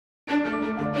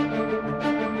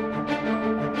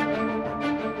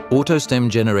AutoStem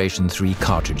Generation 3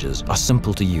 cartridges are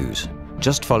simple to use.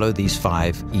 Just follow these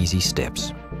 5 easy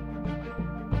steps.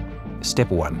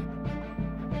 Step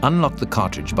 1. Unlock the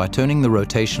cartridge by turning the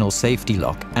rotational safety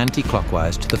lock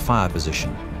anti-clockwise to the fire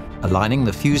position, aligning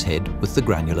the fuse head with the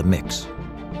granular mix.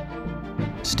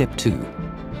 Step 2.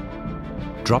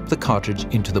 Drop the cartridge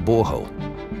into the borehole.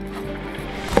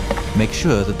 Make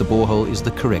sure that the borehole is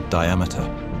the correct diameter.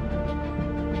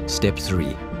 Step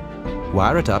 3.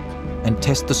 Wire it up and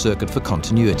test the circuit for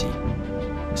continuity.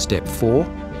 Step 4.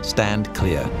 Stand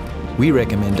clear. We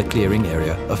recommend a clearing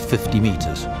area of 50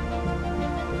 meters.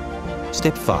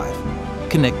 Step 5.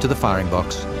 Connect to the firing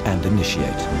box and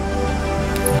initiate.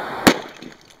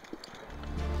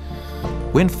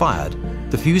 When fired,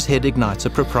 the fuse head ignites a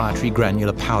proprietary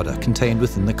granular powder contained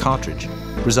within the cartridge,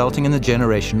 resulting in the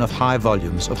generation of high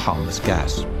volumes of harmless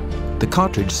gas. The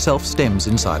cartridge self-stems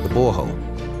inside the borehole,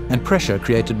 and pressure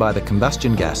created by the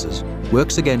combustion gases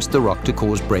works against the rock to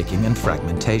cause breaking and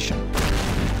fragmentation.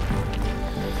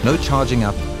 No charging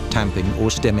up, tamping or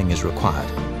stemming is required,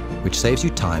 which saves you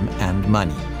time and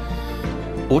money.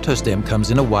 AutoStem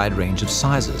comes in a wide range of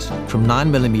sizes, from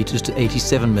 9mm to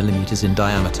 87mm in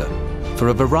diameter, for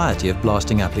a variety of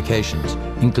blasting applications,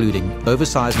 including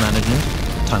oversize management,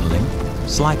 tunneling,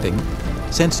 sliping,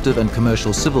 sensitive and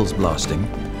commercial civils blasting,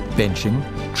 benching,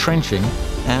 trenching,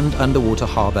 and underwater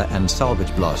harbor and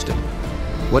salvage blasting.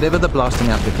 Whatever the blasting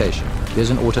application, there's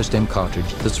an AutoStem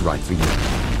cartridge that's right for you.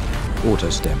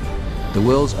 AutoStem, the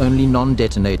world's only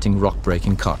non-detonating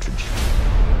rock-breaking cartridge.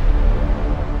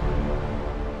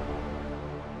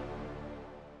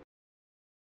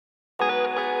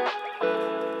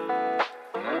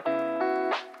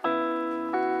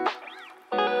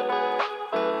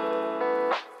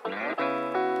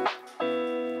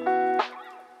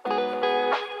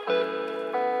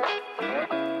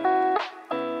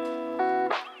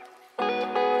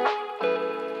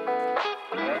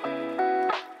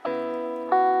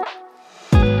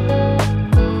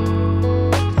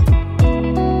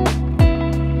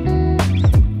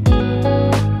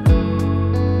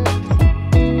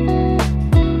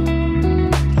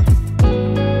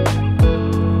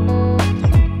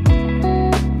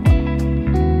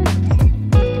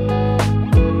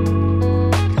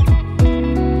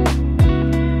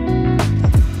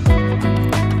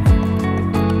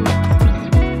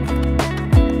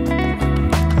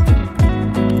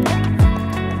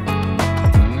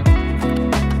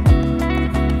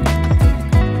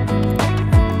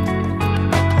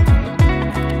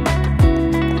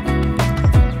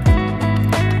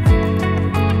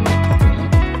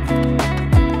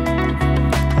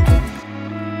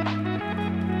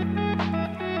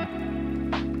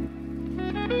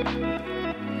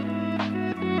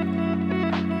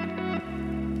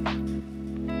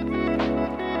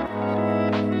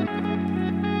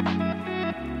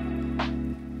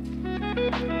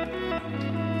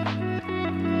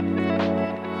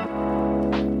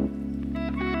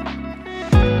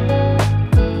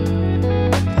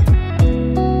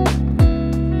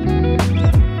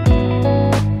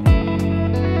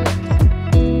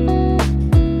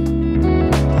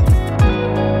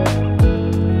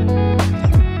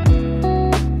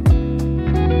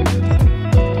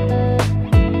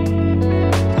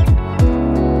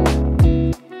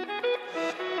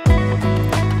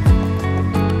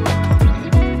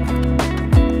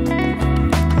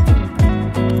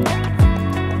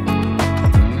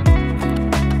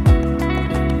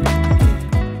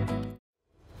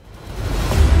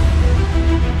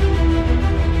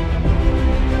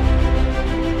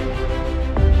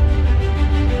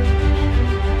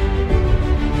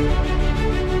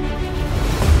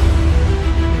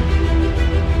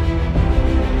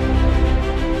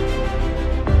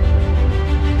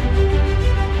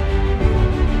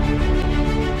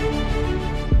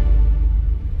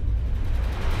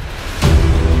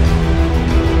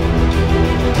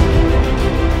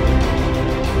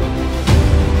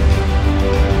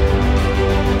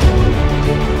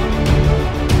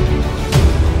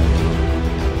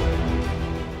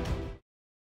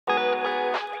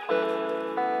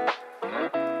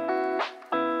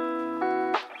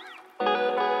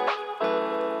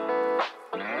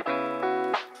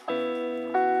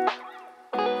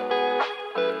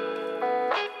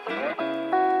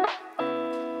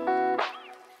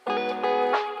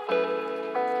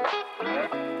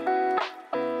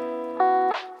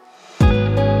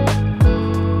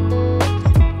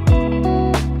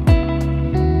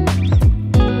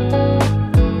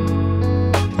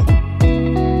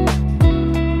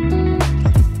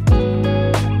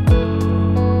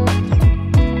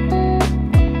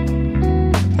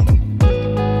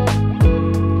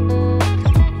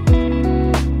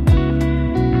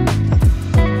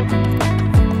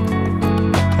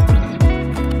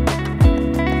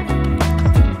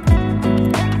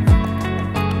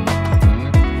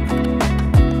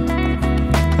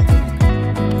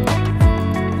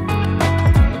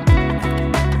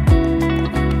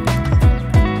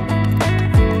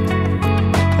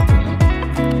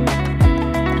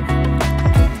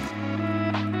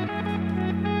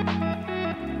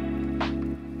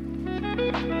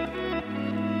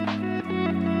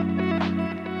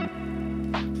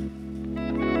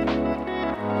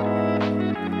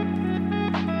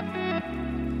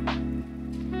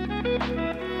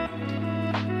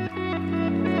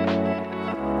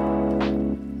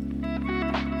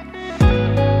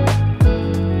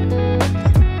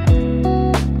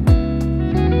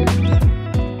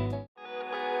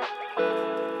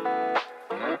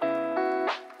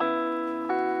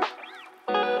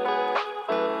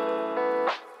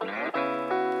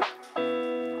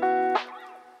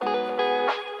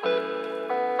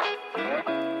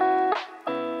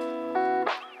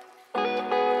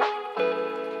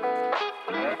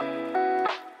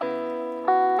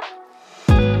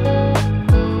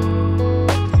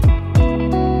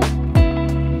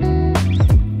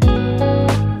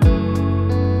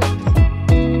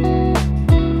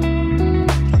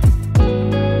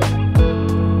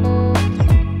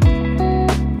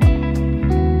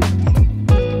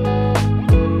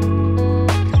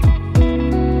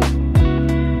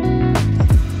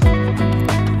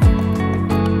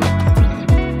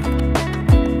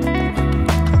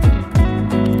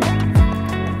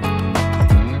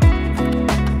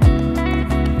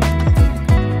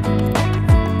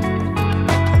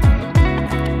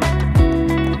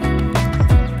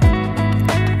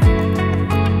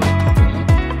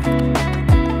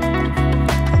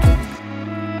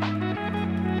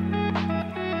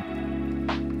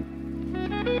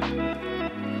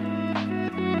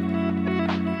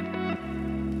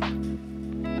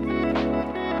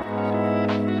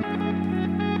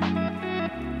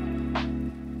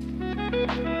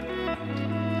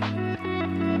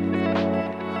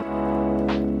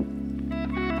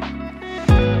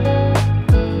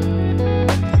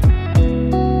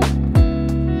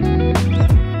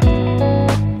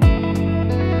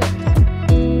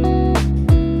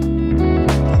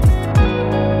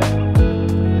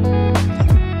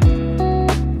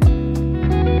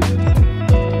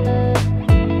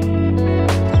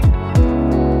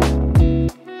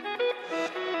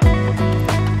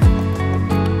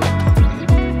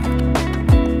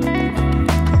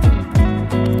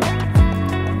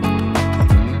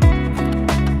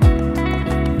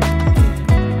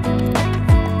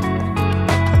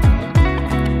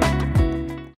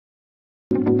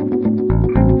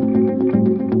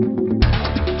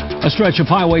 A stretch of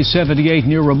Highway 78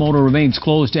 near Ramona remains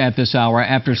closed at this hour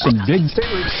after some big...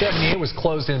 State Route 78 was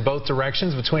closed in both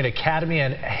directions between Academy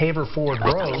and Haverford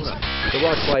Roads. The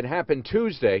rock slide happened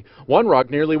Tuesday. One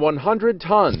rock nearly 100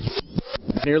 tons.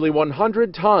 Nearly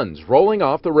 100 tons rolling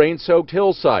off the rain-soaked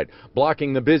hillside,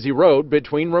 blocking the busy road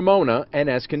between Ramona and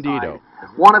Escondido.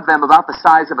 One of them, about the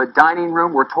size of a dining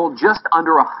room, we're told just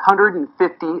under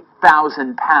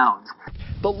 150,000 pounds.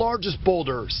 The largest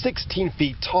boulder, 16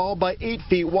 feet tall by 8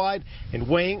 feet wide and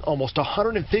weighing almost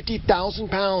 150,000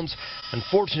 pounds.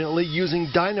 Unfortunately, using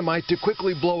dynamite to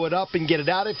quickly blow it up and get it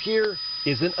out of here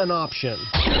isn't an option.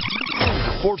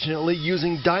 Fortunately,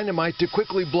 using dynamite to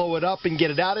quickly blow it up and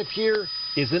get it out of here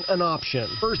isn't an option.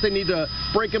 First, they need to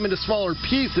break them into smaller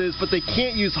pieces, but they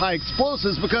can't use high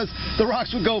explosives because the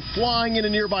rocks would go flying into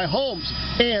nearby homes,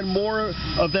 and more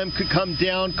of them could come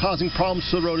down, causing problems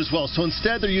to the road as well. So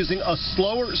instead, they're using a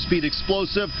slower speed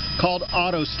explosive called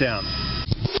AutoStem.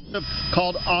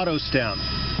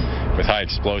 With high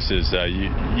explosives,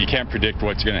 you can't predict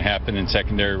what's going to happen in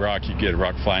secondary rock. You get a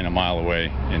rock flying a mile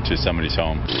away into somebody's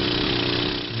home.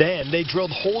 Then they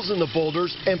drilled holes in the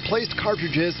boulders and placed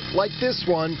cartridges like this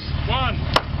one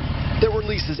that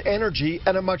releases energy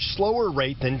at a much slower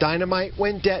rate than dynamite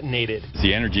when detonated.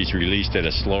 The energy is released at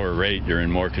a slower rate. You're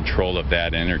in more control of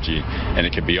that energy, and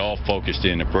it can be all focused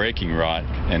in a breaking rock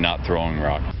and not throwing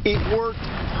rock. It worked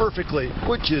perfectly,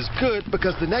 which is good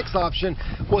because the next option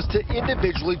was to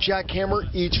individually jackhammer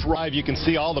each rock. You can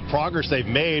see all the progress they've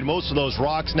made. Most of those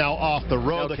rocks now off the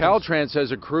road. Now, Caltrans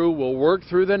says a crew will work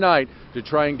through the night to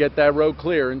try and get that road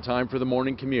clear in time for the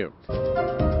morning commute.